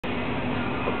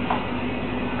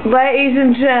Ladies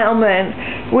and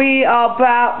gentlemen, we are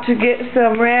about to get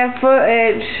some rare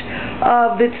footage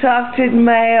of the tufted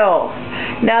male.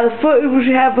 Now, the footage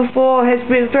we had before has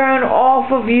been thrown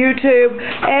off of YouTube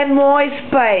and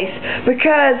MySpace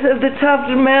because of the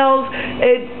tufted male's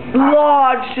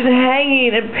lodged and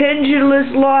hanging and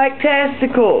pendulous-like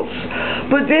testicles.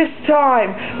 But this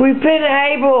time, we've been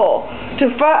able to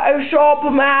Photoshop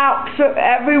them out so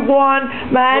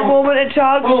everyone, man, woman, and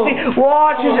child can see,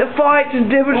 watches it, fights, and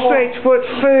demonstrates for its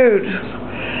food.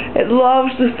 It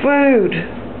loves the food.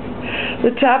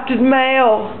 The tufted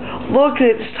male, look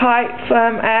at its tight,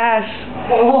 firm ass.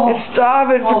 It's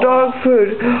starving for dog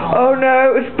food. Oh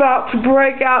no, it's about to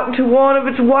break out into one of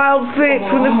its wild fits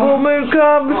when the full moon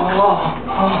comes.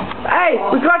 Hey,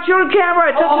 we got you on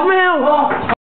camera, tufted male.